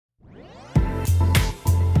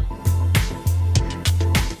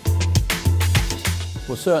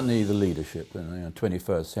Well, certainly the leadership in the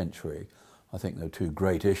 21st century. I think there are two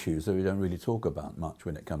great issues that we don't really talk about much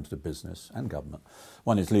when it comes to business and government.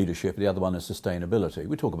 One is leadership, the other one is sustainability.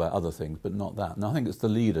 We talk about other things, but not that. And I think it's the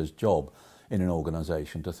leader's job in an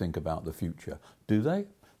organisation to think about the future. Do they?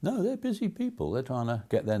 No, they're busy people. They're trying to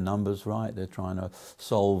get their numbers right. They're trying to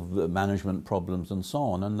solve the management problems and so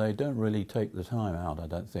on. And they don't really take the time out, I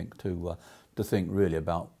don't think, to think really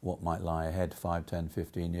about what might lie ahead 5, 10,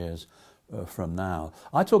 15 years from now.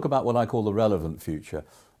 I talk about what I call the relevant future.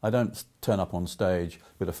 I don't turn up on stage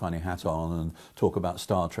with a funny hat on and talk about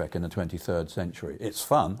Star Trek in the 23rd century. It's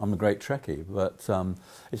fun, I'm a great Trekkie, but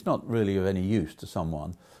it's not really of any use to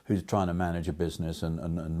someone who's trying to manage a business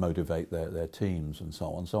and motivate their teams and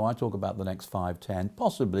so on. So I talk about the next 5, 10,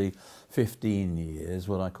 possibly 15 years,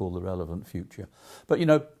 what I call the relevant future. But you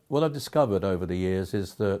know, what I've discovered over the years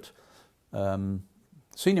is that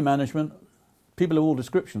senior management, people of all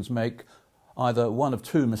descriptions, make either one of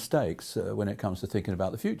two mistakes when it comes to thinking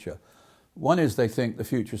about the future. One is they think the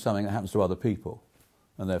future is something that happens to other people,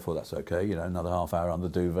 and therefore that's okay, you know, another half hour on the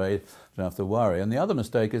duvet, don't have to worry. And the other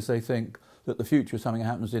mistake is they think that the future is something that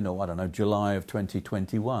happens in, I don't know, July of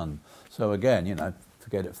 2021. So again, you know,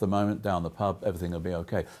 forget it for the moment, down the pub, everything will be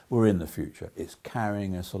okay. We're in the future. It's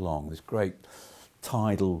carrying us along, this great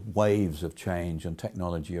tidal waves of change and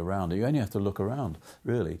technology around it. You only have to look around,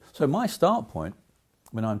 really. So my start point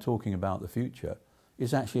when I'm talking about the future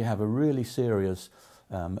is actually have a really serious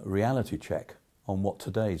reality check on what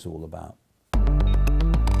today's all about.